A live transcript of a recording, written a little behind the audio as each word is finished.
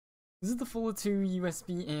This is the Fulla 2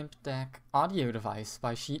 USB amp DAC audio device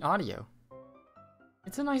by Schiit Audio.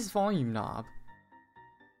 It's a nice volume knob.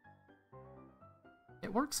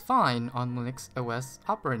 It works fine on Linux OS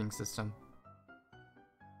operating system.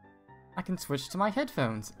 I can switch to my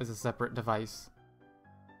headphones as a separate device.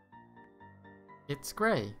 It's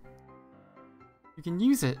gray. You can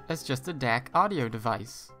use it as just a DAC audio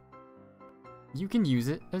device. You can use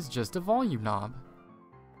it as just a volume knob.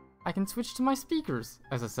 I can switch to my speakers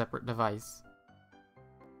as a separate device.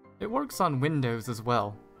 It works on Windows as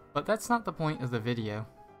well, but that's not the point of the video.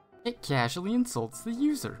 It casually insults the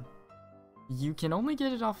user. You can only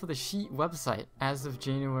get it off of the Schiit website as of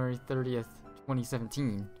January 30th,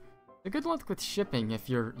 2017. So good luck with shipping if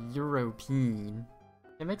you're European.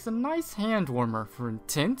 It makes a nice hand warmer for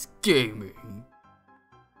intense gaming.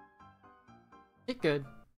 It's good.